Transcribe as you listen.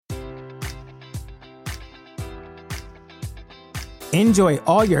Enjoy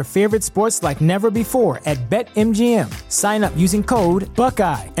all your favorite sports like never before at BetMGM. Sign up using code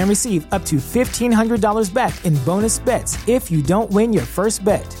Buckeye and receive up to $1,500 back in bonus bets if you don't win your first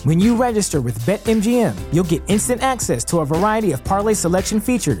bet. When you register with BetMGM, you'll get instant access to a variety of parlay selection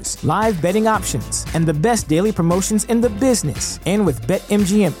features, live betting options, and the best daily promotions in the business. And with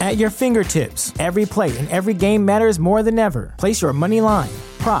BetMGM at your fingertips, every play and every game matters more than ever. Place your money line,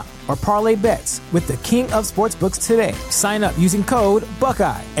 prop, or parlay bets with the king of sportsbooks today. Sign up using code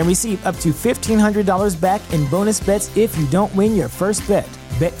Buckeye and receive up to $1,500 back in bonus bets if you don't win your first bet.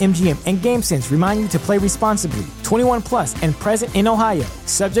 BetMGM and GameSense remind you to play responsibly. 21 plus and present in Ohio,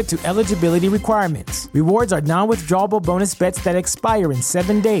 subject to eligibility requirements. Rewards are non-withdrawable bonus bets that expire in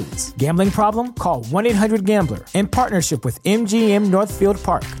 7 days. Gambling problem? Call 1-800-GAMBLER. In partnership with MGM Northfield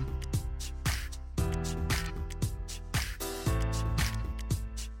Park.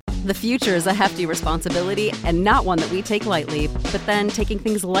 The future is a hefty responsibility and not one that we take lightly. But then taking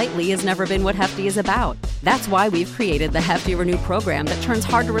things lightly has never been what Hefty is about. That's why we've created the Hefty Renew program that turns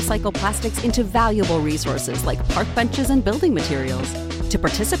hard-to-recycle plastics into valuable resources like park benches and building materials. To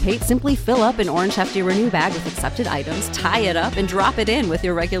participate, simply fill up an orange Hefty Renew bag with accepted items, tie it up, and drop it in with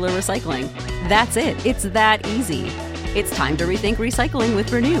your regular recycling. That's it. It's that easy. It's time to rethink recycling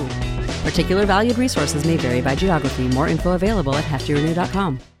with Renew. Particular valued resources may vary by geography. More info available at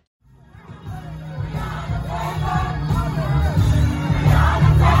heftyrenew.com.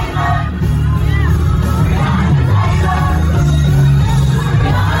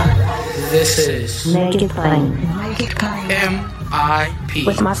 This is Naked Plane. MIP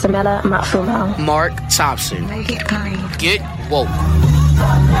With Masamela Matfumo. Mark Thompson. Get woke.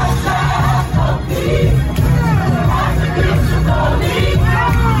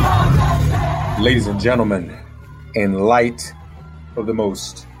 Ladies and gentlemen, in light of the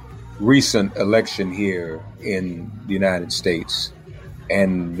most recent election here in the United States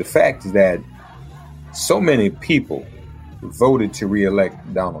and the fact that so many people voted to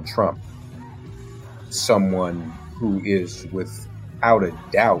re-elect Donald Trump, someone who is without a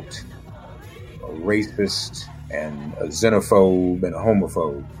doubt a racist and a xenophobe and a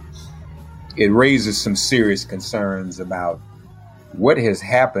homophobe, it raises some serious concerns about what has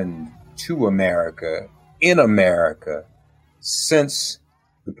happened to America, in America, since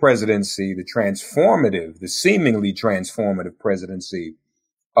the presidency, the seemingly transformative presidency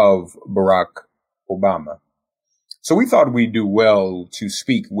of Barack Obama. So we thought we'd do well to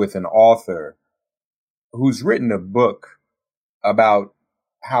speak with an author who's written a book about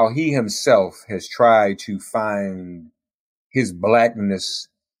how he himself has tried to find his blackness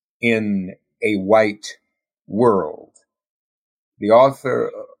in a white world. The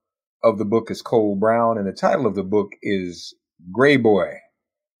author of the book is Cole Brown, and the title of the book is Gray Boy.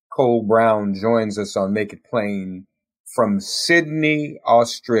 Cole Brown joins us on Make It Plain from Sydney,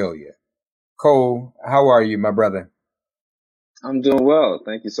 Australia. Cole, how are you, my brother? I'm doing well.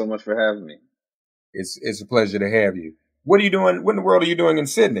 Thank you so much for having me. It's a pleasure to have you. What are you doing? What in the world are you doing in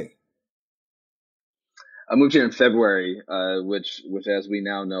Sydney? I moved here in February, which as we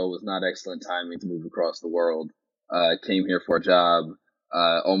now know was not excellent timing to move across the world. Came here for a job,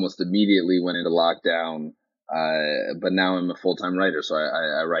 almost immediately went into lockdown, but now I'm a full-time writer, so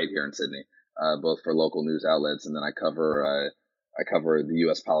I write here in Sydney, both for local news outlets, and then I cover the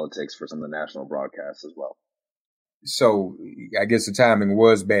U.S. politics for some of the national broadcasts as well. So I guess the timing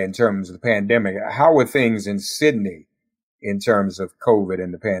was bad in terms of the pandemic. How are things in Sydney in terms of COVID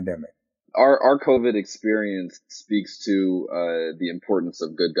and the pandemic? Our COVID experience speaks to the importance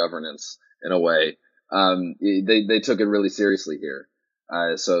of good governance in a way. They took it really seriously here.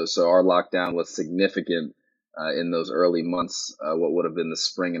 So our lockdown was significant in those early months, what would have been the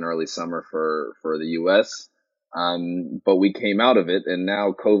spring and early summer for the U.S. But we came out of it, and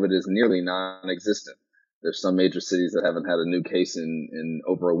now COVID is nearly non-existent. There's some major cities that haven't had a new case in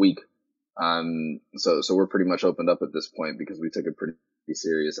over a week. So we're pretty much opened up at this point because we took it pretty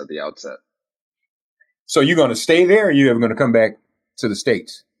serious at the outset. So you're going to stay there, or are you ever going to come back to the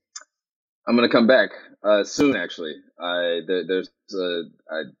States? I'm going to come back soon, actually. There's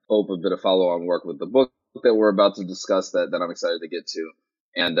I hope a bit of follow-on work with the book that we're about to discuss that I'm excited to get to,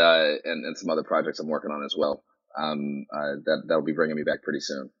 and some other projects I'm working on as well. That'll be bringing me back pretty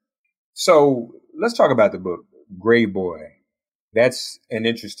soon. So let's talk about the book, Gray Boy. That's an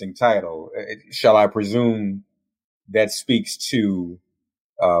interesting title. Shall I presume that speaks to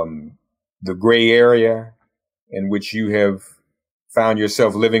the gray area in which you have found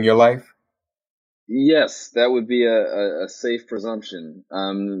yourself living your life? Yes, that would be a safe presumption.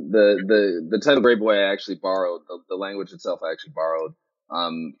 The title Gray Boy I actually borrowed, the language itself I actually borrowed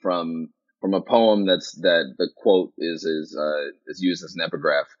from from a poem that the quote is used as an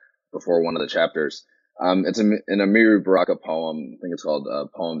epigraph before one of the chapters. It's an Amiri Baraka poem. I think it's called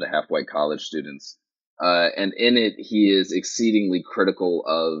Poem to Half White College Students. And in it, he is exceedingly critical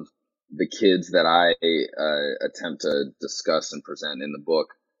of the kids that I attempt to discuss and present in the book.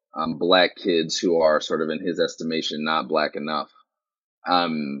 Black kids who are sort of, in his estimation, not black enough.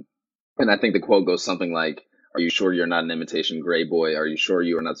 And I think the quote goes something like, "Are you sure you're not an imitation gray boy? Are you sure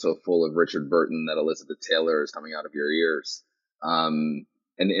you are not so full of Richard Burton that Elizabeth Taylor is coming out of your ears?" And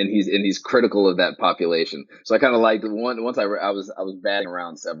he's critical of that population. So I kind of liked once I was batting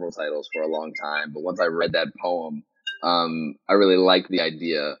around several titles for a long time, but once I read that poem, I really liked the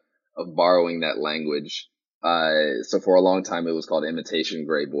idea of borrowing that language. So for a long time it was called Imitation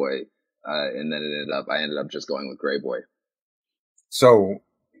Gray Boy, and then I ended up just going with Gray Boy. So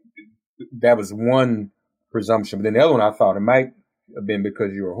that was one presumption, but then the other one I thought it might have been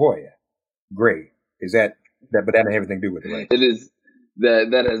because you were Hoya. Gray. Is that? But that didn't have anything to do with it, right? It is.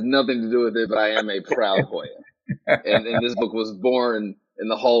 That has nothing to do with it, but I am a proud Hoya. and this book was born in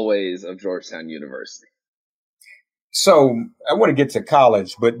the hallways of Georgetown University. So I want to get to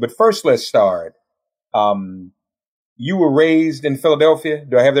college, but first let's start. You were raised in Philadelphia.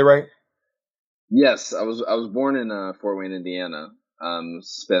 Do I have that right? Yes, I was born in Fort Wayne, Indiana.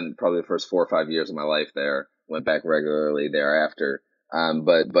 Spent probably the first 4 or 5 years of my life there. Went back regularly thereafter.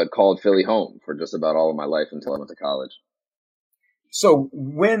 But called Philly home for just about all of my life until I went to college. So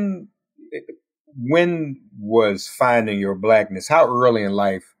when was finding your blackness? How early in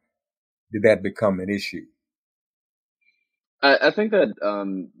life did that become an issue? I think that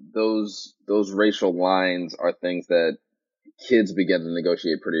those racial lines are things that kids begin to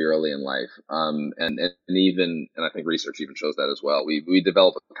negotiate pretty early in life, and I think research even shows that as well. We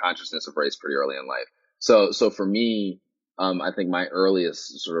develop a consciousness of race pretty early in life. So for me, I think my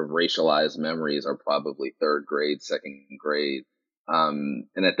earliest sort of racialized memories are probably third grade, second grade. And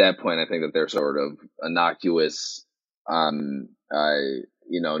at that point, I think that they're sort of innocuous,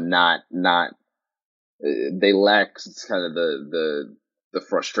 they lack kind of the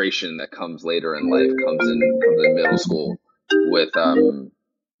frustration that comes later in life, comes in middle school with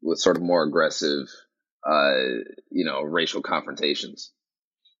sort of more aggressive, racial confrontations.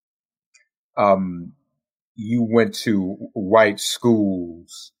 You went to white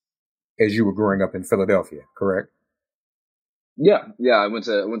schools as you were growing up in Philadelphia, correct? Yeah. I went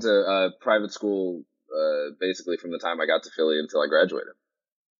to private school basically from the time I got to Philly until I graduated.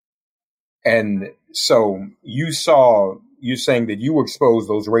 And so you're saying that you exposed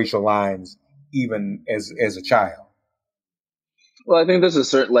those racial lines even as a child. Well, I think this is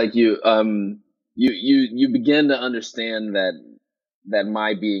certain. Like you begin to understand that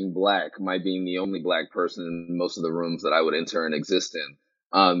my being black, my being the only black person in most of the rooms that I would enter and exist in,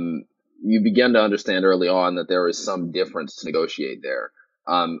 you begin to understand early on that there is some difference to negotiate there.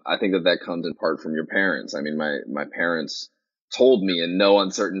 I think that comes in part from your parents. I mean, my parents told me in no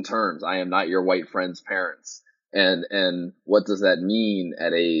uncertain terms, "I am not your white friend's parents." And what does that mean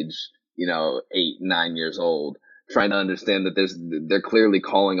at age, 8, 9 years old, trying to understand that they're clearly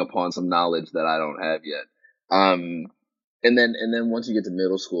calling upon some knowledge that I don't have yet. And then once you get to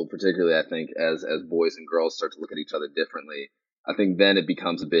middle school, particularly, I think as boys and girls start to look at each other differently, I think then it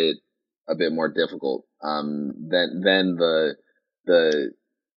becomes a bit more difficult.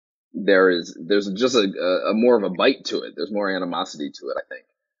 There's just a more of a bite to it. There's more animosity to it, I think.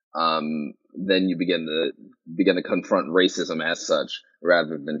 Then you begin to confront racism as such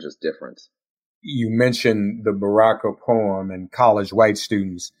rather than just difference. You mentioned the Baraka poem and college white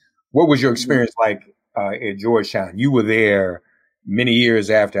students. What was your experience like at Georgetown? You were there many years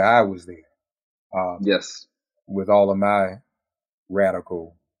after I was there. Yes. With all of my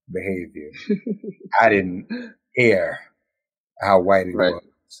radical behavior. I didn't care how white it was.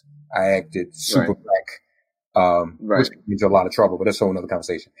 I acted super black, which means a lot of trouble, but that's a whole nother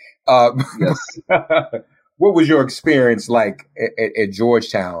conversation. Yes. What was your experience like at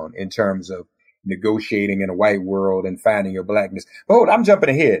Georgetown in terms of negotiating in a white world and finding your blackness? But hold on, I'm jumping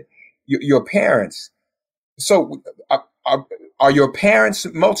ahead. Your parents. So are your parents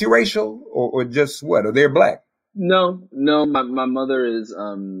multiracial or just what? Are they black? No. My mother is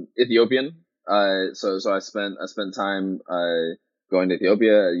Ethiopian. So I spent time going to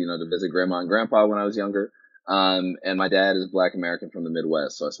Ethiopia, to visit grandma and grandpa when I was younger. And my dad is Black American from the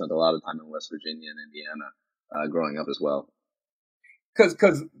Midwest, so I spent a lot of time in West Virginia and Indiana growing up as well.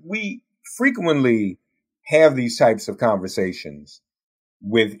 Because we frequently have these types of conversations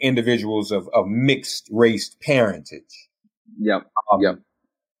with individuals of mixed race parentage. Yep.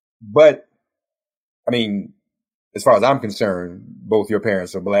 But I mean, as far as I'm concerned, both your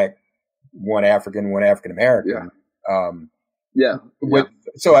parents are black. one African, one African American. Yeah.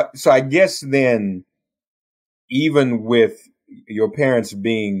 So I guess then, even with your parents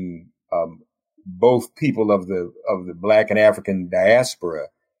being both people of the Black and African diaspora,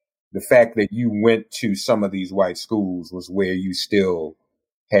 the fact that you went to some of these white schools was where you still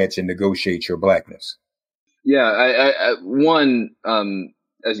had to negotiate your Blackness. Yeah,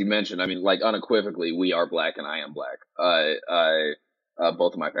 as you mentioned, I mean, like unequivocally, we are Black and I am Black.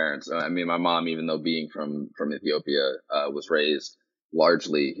 Both of my parents. I mean, my mom, even though being from Ethiopia, was raised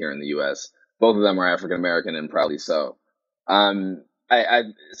largely here in the U.S. Both of them are African American and proudly so.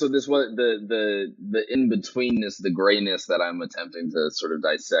 So this was the in-betweenness, the grayness that I'm attempting to sort of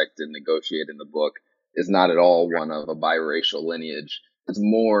dissect and negotiate in the book is not at all one of a biracial lineage. It's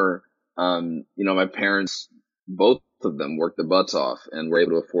more, my parents, both of them worked their butts off and were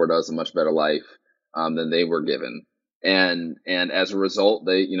able to afford us a much better life than they were given. And as a result,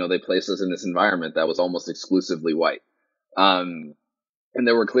 they placed us in this environment that was almost exclusively white. And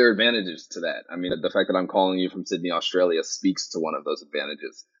there were clear advantages to that. I mean, the fact that I'm calling you from Sydney, Australia speaks to one of those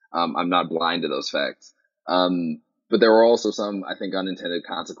advantages. I'm not blind to those facts. But there were also some, I think, unintended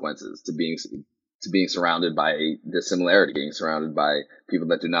consequences to being surrounded by dissimilarity, being surrounded by people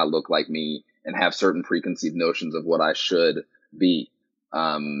that do not look like me and have certain preconceived notions of what I should be,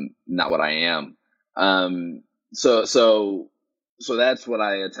 not what I am. So that's what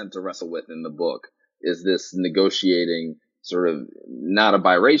I attempt to wrestle with in the book, is this negotiating sort of not a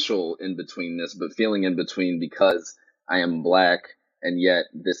biracial in betweenness, but feeling in between because I am Black and yet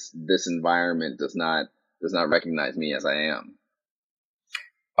this environment does not recognize me as I am.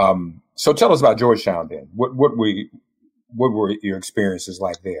 So tell us about Georgetown then. What were your experiences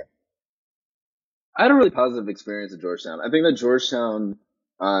like there? I had a really positive experience at Georgetown. I think that Georgetown,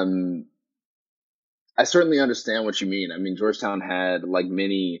 I certainly understand what you mean. I mean, Georgetown had, like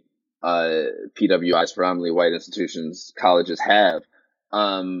many PWIs, predominantly white institutions, colleges have,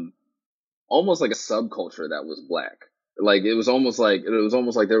 almost like a subculture that was Black. Like it was almost like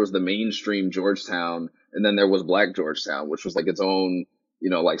there was the mainstream Georgetown, and then there was Black Georgetown, which was like its own,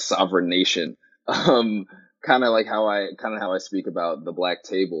 like sovereign nation. Kind of how I speak about the Black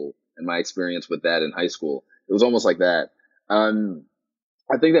Table and my experience with that in high school. It was almost like that. I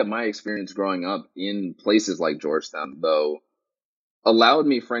think that my experience growing up in places like Georgetown, though, allowed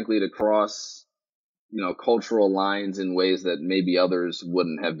me, frankly, to cross, cultural lines in ways that maybe others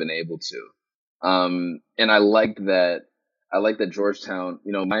wouldn't have been able to. And I liked that Georgetown,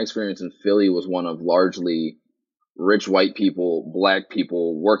 my experience in Philly was one of largely rich white people, Black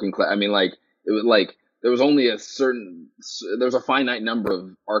people, working class. I mean, like, it was like, there was only there's a finite number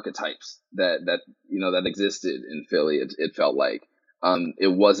of archetypes that existed in Philly. It felt like,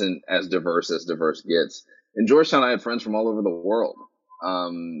 it wasn't as diverse gets. In Georgetown, I had friends from all over the world,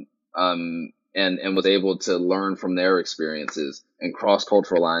 and was able to learn from their experiences and cross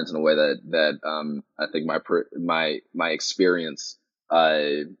cultural lines in a way that I think my experience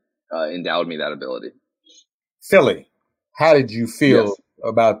endowed me that ability. Philly, how did you feel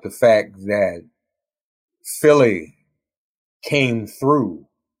about the fact that Philly came through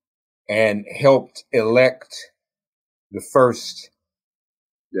and helped elect the first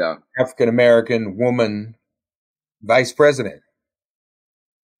African American woman vice president?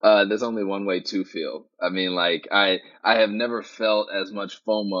 There's only one way to feel. I mean, like, I have never felt as much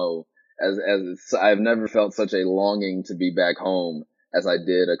FOMO as I've never felt such a longing to be back home as I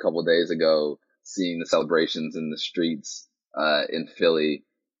did a couple days ago, seeing the celebrations in the streets in Philly.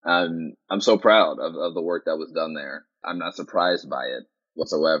 I'm so proud of the work that was done there. I'm not surprised by it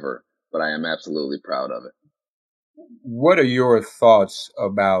whatsoever, but I am absolutely proud of it. What are your thoughts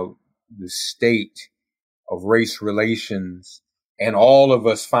about the state of race relations and all of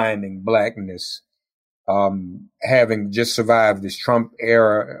us finding Blackness, having just survived this Trump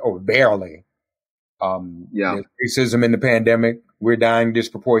era, or barely? There's racism in the pandemic. We're dying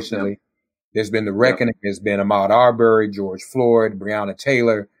disproportionately. There's been the reckoning. There's been Ahmaud Arbery, George Floyd, Breonna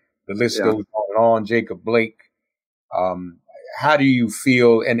Taylor. The list goes on and on. Jacob Blake. How do you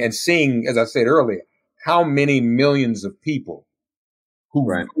feel? And seeing, as I said earlier, how many millions of people who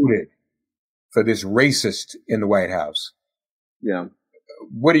voted for this racist in the White House? Yeah.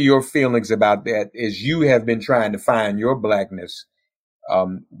 What are your feelings about that as you have been trying to find your Blackness?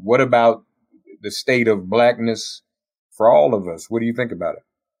 What about the state of Blackness for all of us? What do you think about it?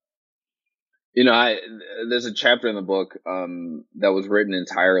 There's a chapter in the book that was written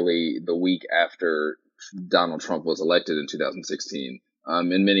entirely the week after Donald Trump was elected in 2016.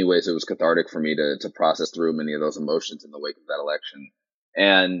 In many ways, it was cathartic for me to process through many of those emotions in the wake of that election.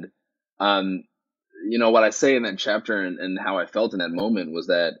 And, what I say in that chapter and how I felt in that moment was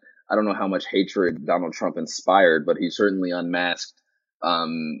that I don't know how much hatred Donald Trump inspired, but he certainly unmasked a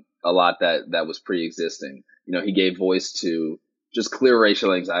lot that was pre-existing. You know, he gave voice to just clear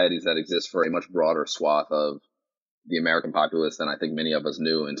racial anxieties that exist for a much broader swath of the American populace than I think many of us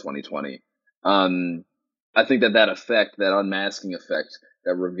knew in 2020. I think that effect, that unmasking effect,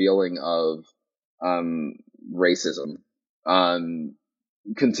 that revealing of racism,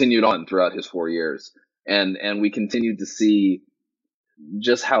 continued on throughout his 4 years, and we continued to see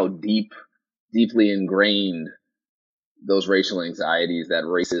just how deeply ingrained those racial anxieties, that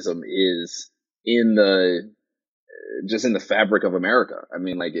racism is in the fabric of America. I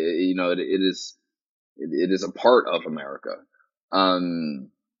mean, like, you know, it is a part of America, and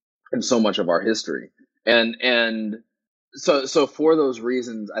so much of our history. And so for those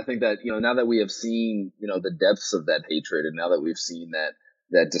reasons, I think that, you know, now that we have seen, you know, the depths of that hatred, and now that we've seen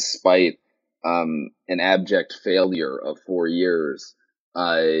that despite an abject failure of 4 years,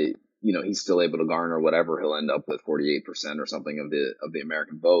 you know, he's still able to garner whatever he'll end up with, 48% or something of the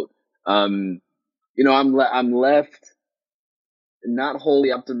American vote. You know, I'm left not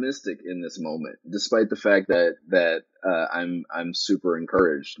wholly optimistic in this moment, despite the fact that I'm super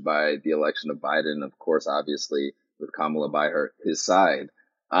encouraged by the election of Biden, of course, obviously with Kamala by his side.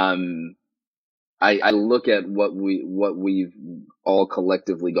 I look at what we've all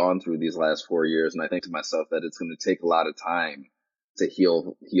collectively gone through these last 4 years, and I think to myself that it's going to take a lot of time to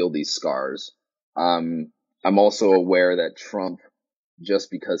heal these scars. I'm also aware that Trump,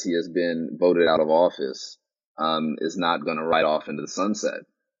 just because he has been voted out of office, is not going to ride off into the sunset.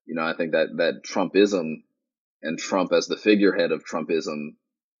 You know, I think that Trumpism and Trump as the figurehead of Trumpism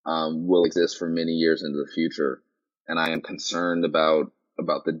will exist for many years into the future, and I am concerned about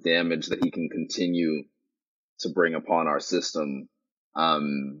the damage that he can continue to bring upon our system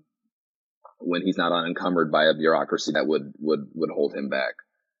when he's not unencumbered by a bureaucracy that would hold him back.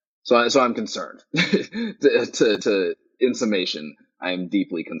 So I'm concerned. In summation, I am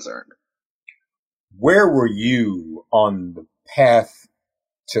deeply concerned. Where were you on the path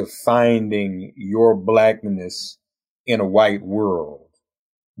to finding your blackness in a white world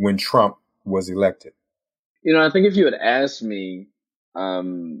when Trump was elected? You know, I think if you had asked me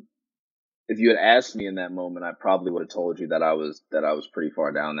in that moment, I probably would have told you that I was pretty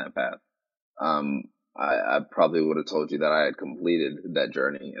far down that path. I probably would have told you that I had completed that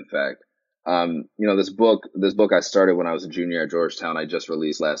journey. In fact, you know, this book I started when I was a junior at Georgetown, I just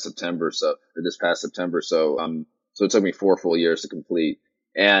released this past September. So it took me 4 full years to complete.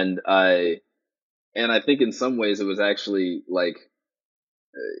 And I think in some ways it was actually like,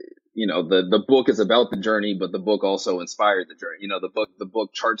 you know, the book is about the journey, but the book also inspired the journey. You know, the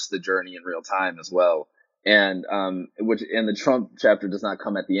book charts the journey in real time as well. And the Trump chapter does not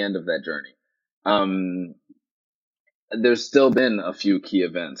come at the end of that journey. There's still been a few key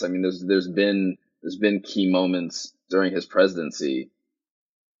events. I mean, there's been key moments during his presidency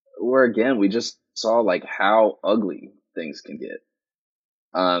where, again, we just saw like how ugly things can get.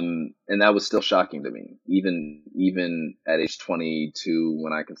 And that was still shocking to me, even at age 22,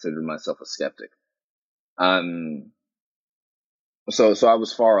 when I considered myself a skeptic. So I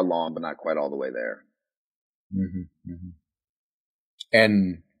was far along, but not quite all the way there. Mm-hmm, mm-hmm.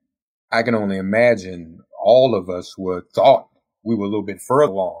 And I can only imagine all of us thought we were a little bit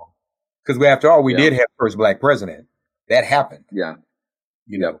further along, because after all, we did have first black president. That happened. Yeah.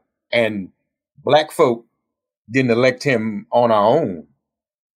 You know, and black folk didn't elect him on our own.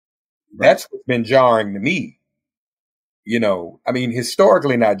 That's what's been jarring to me. You know, I mean,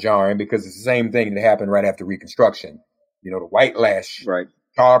 historically not jarring, because it's the same thing that happened right after Reconstruction. You know, the white lash,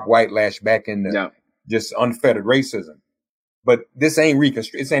 sharp white lash back in the just unfettered racism. But this ain't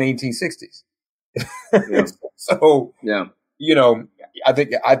Reconstruction. It's ain't 1860s. Yeah. So, you know, I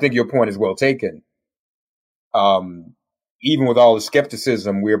think your point is well taken. Even with all the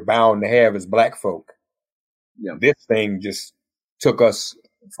skepticism we're bound to have as black folk, this thing just took us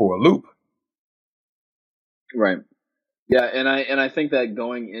for a loop. Right. Yeah. And I think that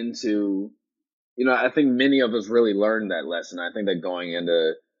going into, you know, I think many of us really learned that lesson. I think that going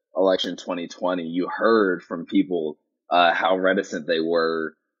into election 2020, you heard from people how reticent they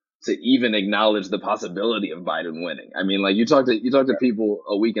were to even acknowledge the possibility of Biden winning. I mean, like, you talk to people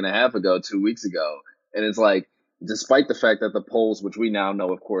a week and a half ago, 2 weeks ago, and it's like, despite the fact that the polls, which we now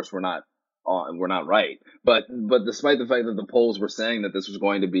know, of course, were not right, but despite the fact that the polls were saying that this was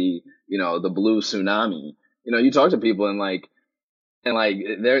going to be, you know, the blue tsunami, you know, you talk to people and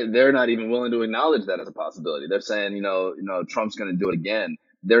they're not even willing to acknowledge that as a possibility. They're saying, you know, Trump's going to do it again.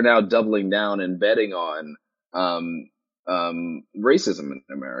 They're now doubling down and betting on racism in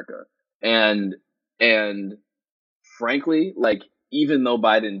America. And frankly, like, even though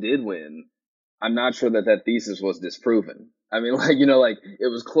Biden did win, I'm not sure that thesis was disproven. I mean, like, you know, like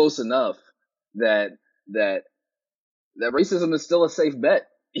it was close enough that that racism is still a safe bet.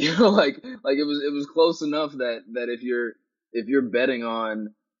 You know, like it was close enough that if you're betting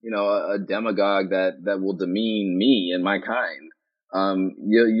on, you know, a demagogue that will demean me and my kind,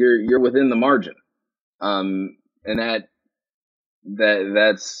 you're within the margin. And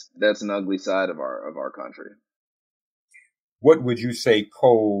that's an ugly side of our country. What would you say,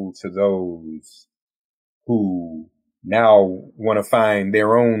 Cole, to those who now want to find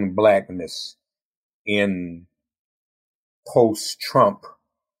their own blackness in post-Trump,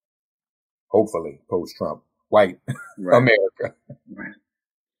 hopefully post-Trump, white Right. America?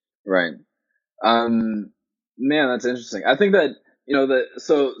 Right. Man, that's interesting. I think that, you know,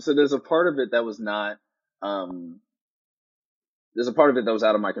 so there's a part of it that was not, there's a part of it that was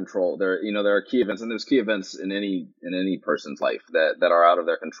out of my control. There, you know, there are key events, and there's key events in any person's life that are out of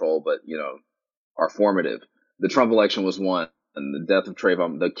their control, but, you know, are formative. The Trump election was one, and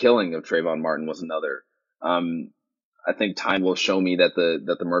the killing of Trayvon Martin was another. I think time will show me that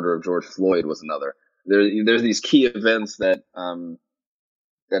the murder of George Floyd was another. There's these key events that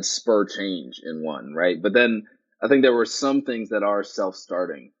spur change in one, right? But then I think there were some things that are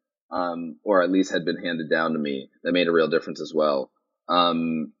self-starting, or at least had been handed down to me, that made a real difference as well.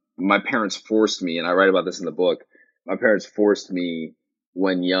 My parents forced me, and I write about this in the book, my parents forced me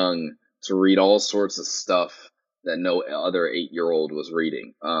when young to read all sorts of stuff that no other 8-year-old was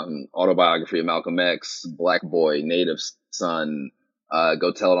reading. Autobiography of Malcolm X, Black Boy, Native Son,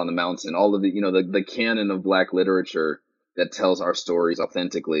 Go Tell It on the Mountain, all of the, you know, the canon of Black literature that tells our stories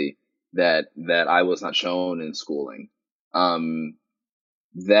authentically that I was not shown in schooling.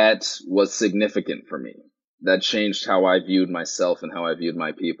 That was significant for me. That changed how I viewed myself and how I viewed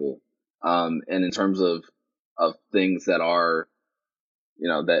my people. And in terms of things that are, you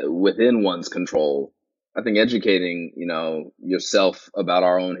know, that within one's control, I think educating, you know, yourself about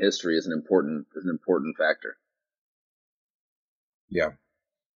our own history is an important factor. Yeah.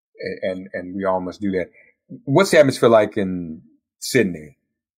 And we all must do that. What's the atmosphere like in Sydney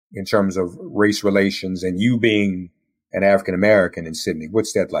in terms of race relations, and you being an African American in Sydney?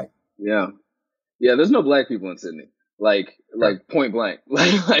 What's that like? Yeah. There's no black people in Sydney, like point blank.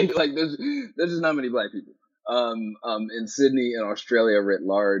 Like there's just not many black people. In Sydney and Australia writ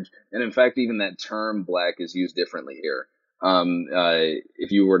large, and in fact, even that term "black" is used differently here.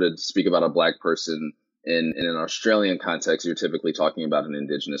 If you were to speak about a black person in an Australian context, you're typically talking about an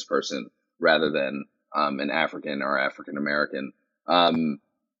indigenous person rather than an African or African American.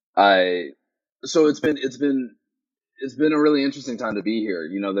 So it's been a really interesting time to be here.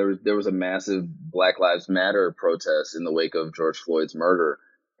 You know, there was a massive Black Lives Matter protest in the wake of George Floyd's murder,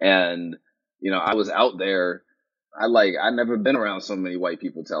 and you know, I was out there. I'd never been around so many white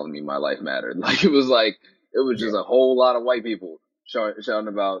people telling me my life mattered. Like it was just a whole lot of white people shouting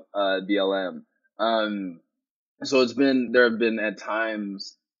about BLM. So there have been at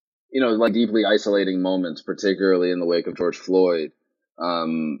times, you know, like deeply isolating moments, particularly in the wake of George Floyd.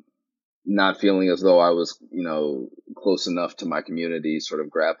 Not feeling as though I was, you know, close enough to my community, sort of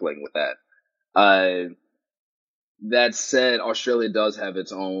grappling with that. That said, Australia does have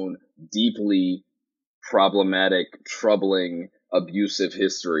its own deeply problematic, troubling, abusive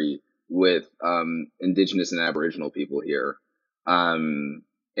history with Indigenous and Aboriginal people here. And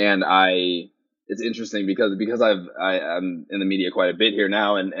it's interesting because I'm in the media quite a bit here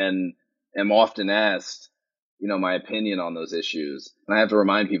now, and am often asked, you know, my opinion on those issues. And I have to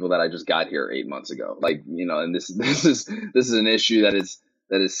remind people that I just got here 8 months ago. Like, you know, and this is an issue that is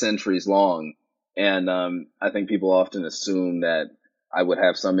centuries long. And I think people often assume that I would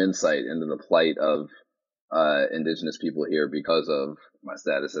have some insight into the plight of Indigenous people here because of my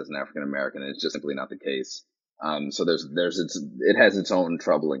status as an African American. It's just simply not the case. So it has its own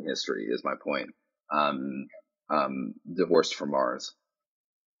troubling history, is my point. Divorced from ours.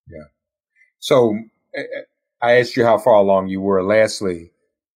 Yeah. So I asked you how far along you were. Lastly,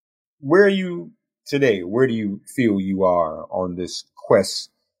 where are you today? Where do you feel you are on this quest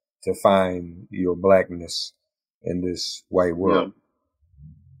to find your blackness in this white world? Yeah.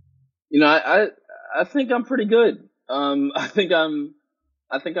 You know, I think I'm pretty good. I think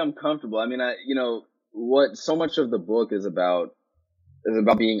I'm comfortable. I mean, you know, what so much of the book is about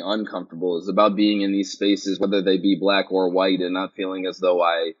being uncomfortable, is about being in these spaces, whether they be black or white, and not feeling as though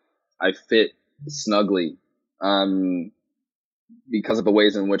I fit snugly, because of the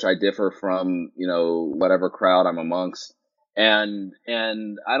ways in which I differ from, you know, whatever crowd I'm amongst. And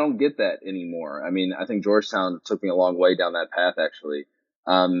I don't get that anymore. I mean, I think Georgetown took me a long way down that path, actually.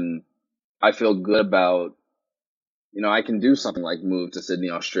 I feel good about I can do something like move to Sydney,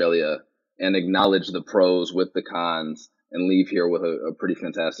 Australia, and acknowledge the pros with the cons and leave here with a pretty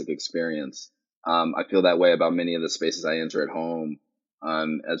fantastic experience. I feel that way about many of the spaces I enter at home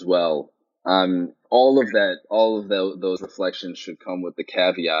as well. All of those reflections should come with the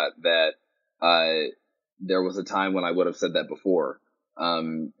caveat that there was a time when I would have said that before,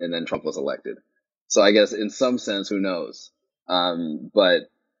 and then Trump was elected. So I guess in some sense, who knows?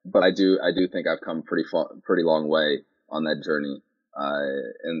 But I do think I've come pretty long way on that journey,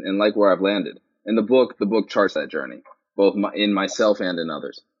 and like where I've landed. And the book charts that journey, both in myself and in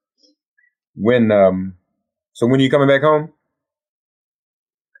others. When are you coming back home?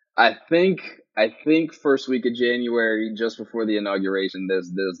 I think first week of January, just before the inauguration.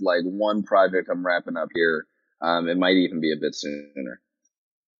 There's like one project I'm wrapping up here. It might even be a bit sooner.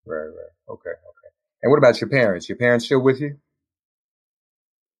 Right. Okay. And what about your parents? Your parents still with you?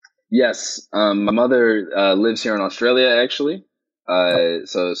 Yes. My mother lives here in Australia, actually.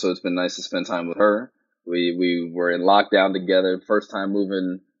 So it's been nice to spend time with her. We were in lockdown together, first time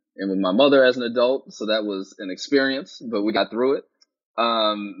moving in with my mother as an adult, so that was an experience, but we got through it.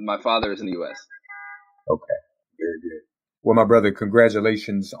 My father is in the U.S. Okay, very good. Well, my brother,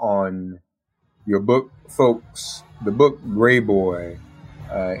 congratulations on your book, folks. The book Gray Boy,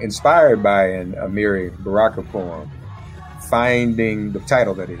 inspired by an Amiri Baraka poem, Finding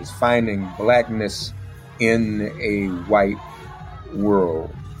Blackness in a White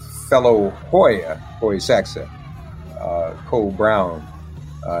World. Fellow Hoya Saxa, Cole Brown,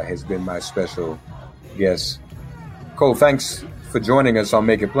 has been my special guest. Cole, thanks for joining us on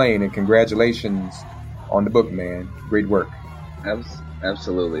Make It Plain, and congratulations on the book, man. Great work.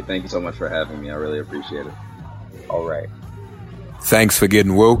 Absolutely. Thank you so much for having me. I really appreciate it. All right. Thanks for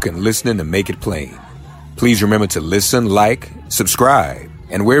getting woke and listening to Make It Plain. Please remember to listen, like, subscribe,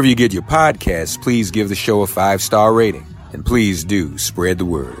 and wherever you get your podcasts, please give the show a 5-star rating. And please do spread the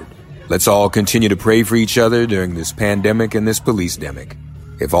word. Let's all continue to pray for each other during this pandemic and this police-demic.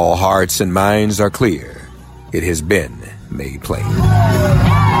 If all hearts and minds are clear, it has been made plain.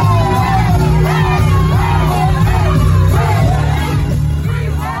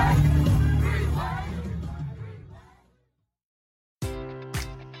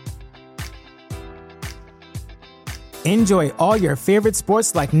 Enjoy all your favorite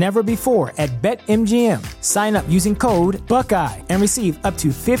sports like never before at BetMGM. Sign up using code Buckeye and receive up to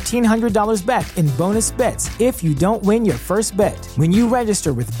 $1,500 back in bonus bets if you don't win your first bet. When you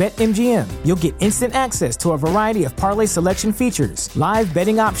register with BetMGM, you'll get instant access to a variety of parlay selection features, live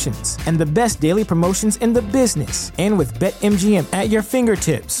betting options, and the best daily promotions in the business. And with BetMGM at your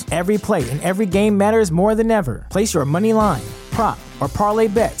fingertips, every play and every game matters more than ever. Place your money line, prop, or parlay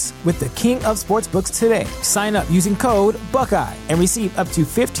bets with the king of sportsbooks today. Sign up using code Buckeye and receive up to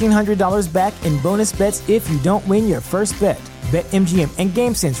 $1,500 back in bonus bets if you don't win your first bet. BetMGM and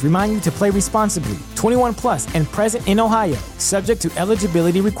GameSense remind you to play responsibly. 21 plus and present in Ohio, subject to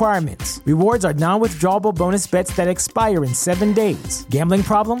eligibility requirements. Rewards are non-withdrawable bonus bets that expire in 7 days. Gambling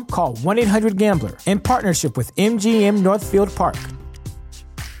problem? Call 1-800-GAMBLER in partnership with MGM Northfield Park.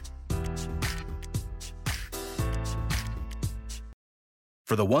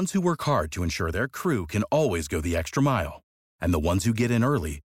 For the ones who work hard to ensure their crew can always go the extra mile, and the ones who get in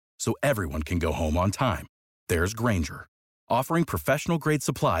early so everyone can go home on time, there's Grainger, offering professional-grade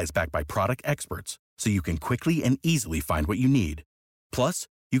supplies backed by product experts so you can quickly and easily find what you need. Plus,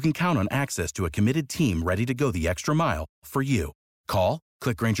 you can count on access to a committed team ready to go the extra mile for you. Call,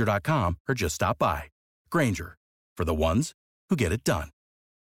 click Grainger.com, or just stop by. Grainger, for the ones who get it done.